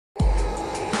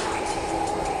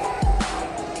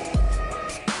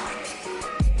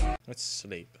Let's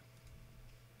sleep.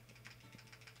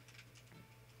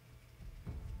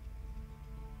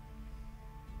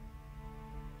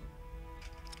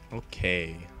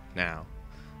 Okay, now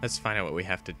let's find out what we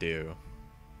have to do.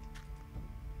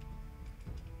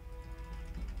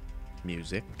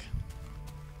 Music.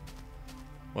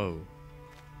 Whoa.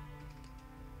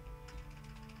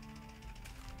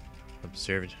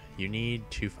 Observed. You need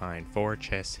to find 4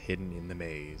 chests hidden in the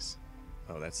maze.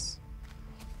 Oh, that's...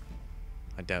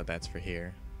 I doubt that's for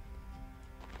here.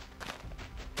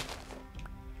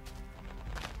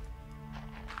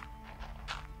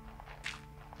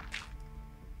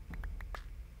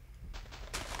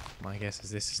 My guess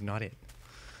is this is not it.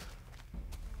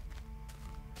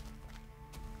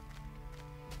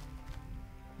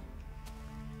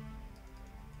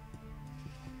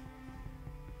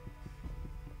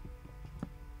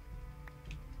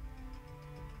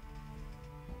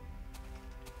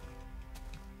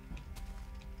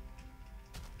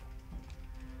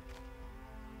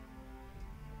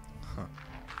 Huh.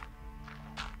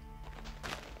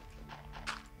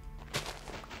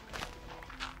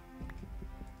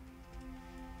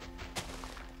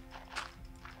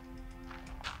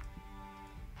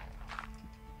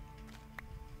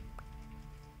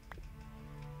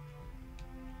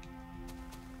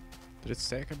 Did it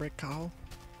say I could break cowl?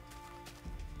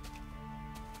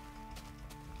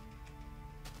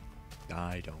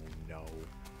 I don't know.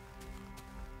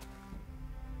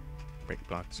 Break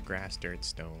blocks, grass, dirt,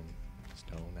 stone.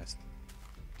 Stone, that's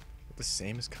the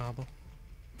same as cobble?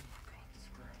 God, this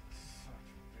grass is such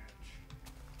a bitch.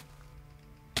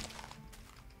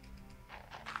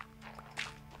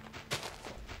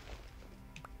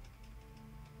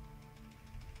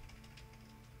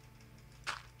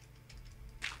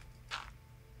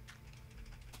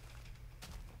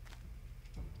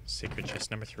 Secret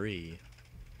chest number 3.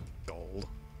 Gold.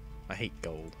 I hate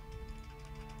gold.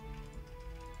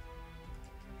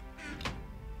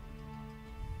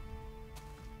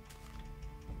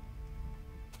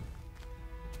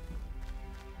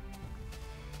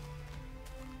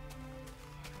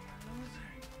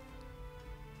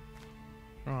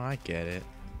 Oh, I get it.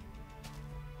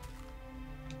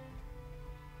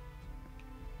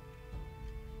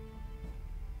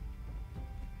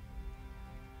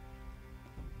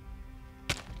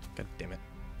 God damn it.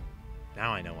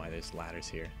 Now I know why there's ladders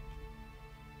here.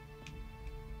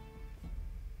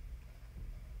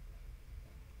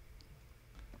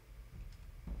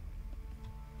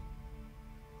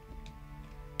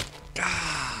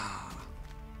 Ah!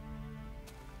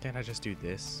 Can't I just do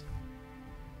this?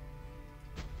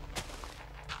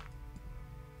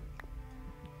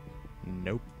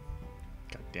 Nope.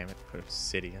 God damn it, put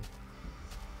obsidian.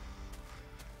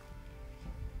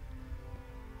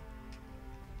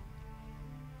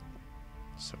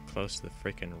 So close to the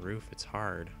freaking roof, it's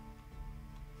hard.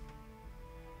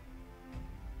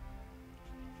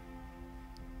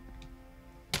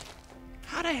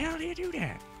 How the hell do you do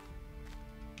that?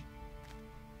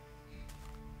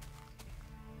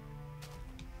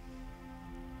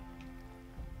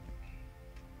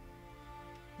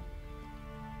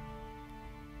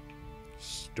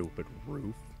 Stupid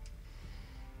roof.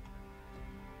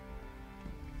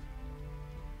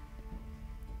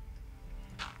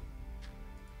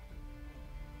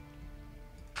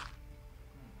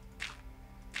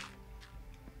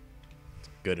 It's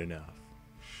good enough.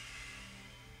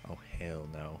 Oh, hell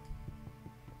no.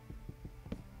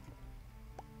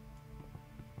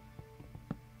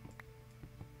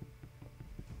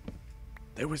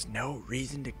 There was no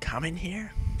reason to come in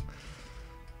here?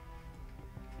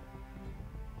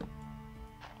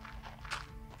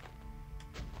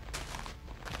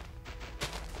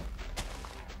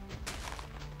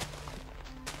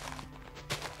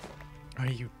 Are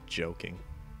you joking?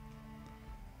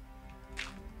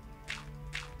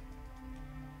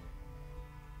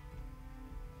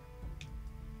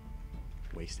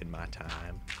 Wasted my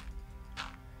time.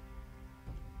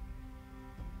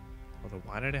 Although,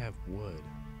 why did I have wood?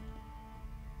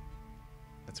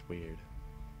 That's weird.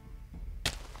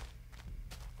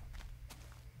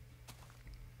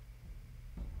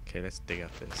 Okay, let's dig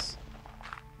up this.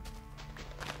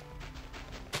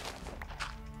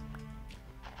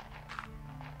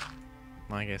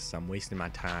 Well, I guess I'm wasting my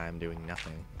time doing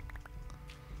nothing.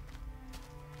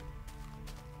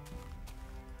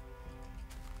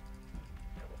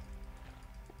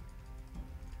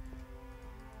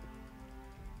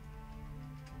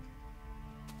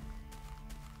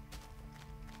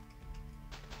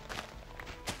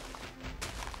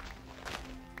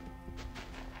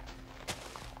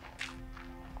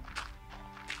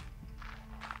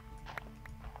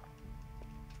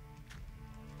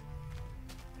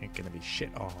 ain't gonna be shit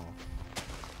all.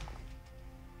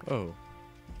 Oh,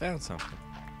 found something.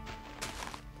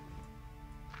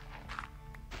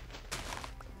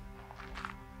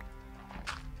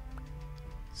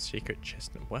 Secret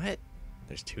chest. What?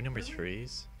 There's 2 number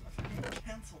 3s. I thought you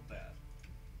canceled that.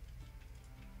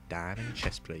 Diamond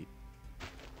chest plate.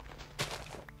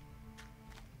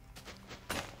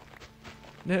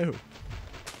 No.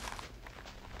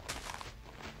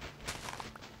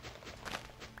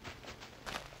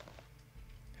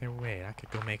 Hey, wait, I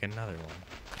could go make another one.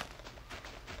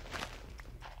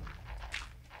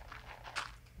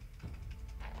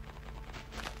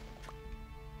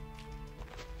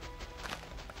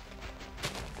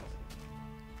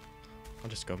 I'll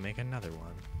just go make another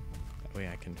one. That way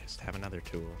I can just have another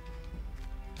tool.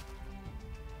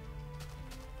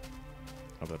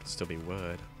 Although it'll still be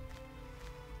wood.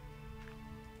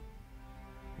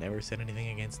 Never said anything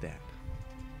against that.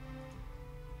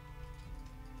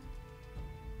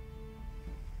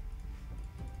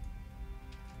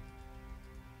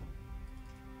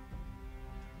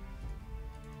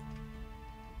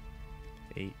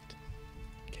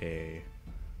 Okay.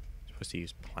 Supposed to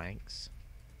use planks?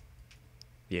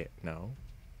 Yeah, no.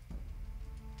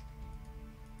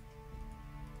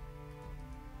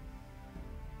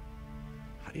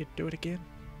 How do you do it again?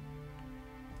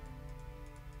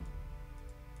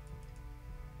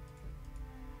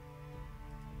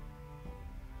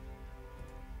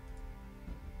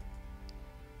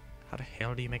 How the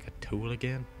hell do you make a tool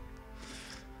again?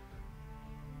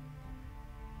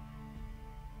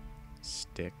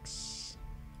 Sticks.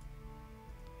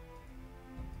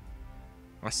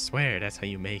 I swear that's how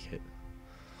you make it.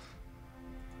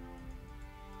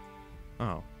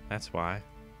 Oh, that's why.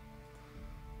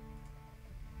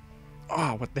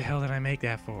 Oh, what the hell did I make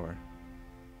that for?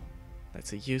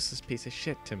 That's a useless piece of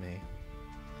shit to me.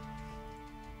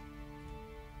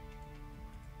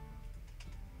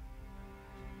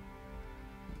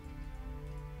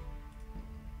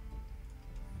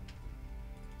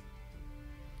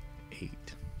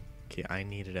 Okay, I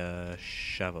needed a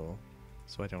shovel,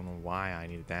 so I don't know why I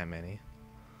needed that many.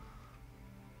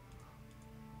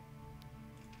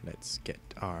 Let's get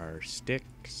our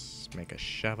sticks, make a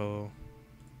shovel,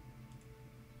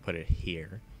 put it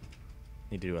here.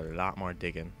 Need to do a lot more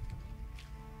digging.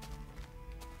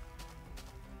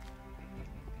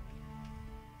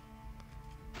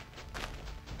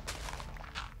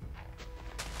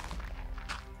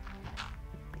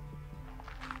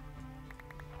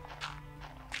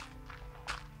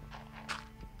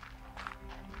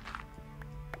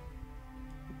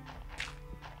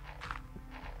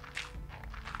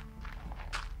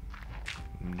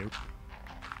 Nope.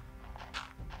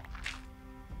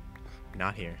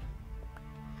 Not here.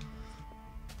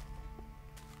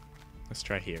 Let's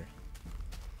try here.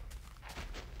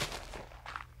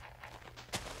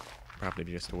 Probably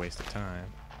just a waste of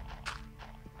time.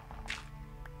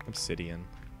 Obsidian.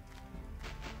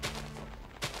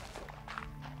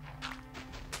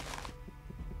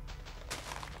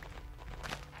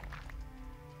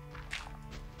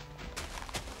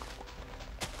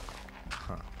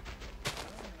 Huh.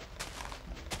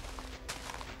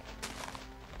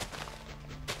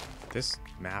 This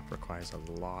map requires a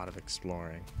lot of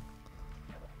exploring.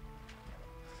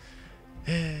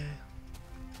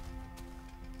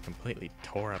 Completely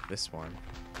tore up this one.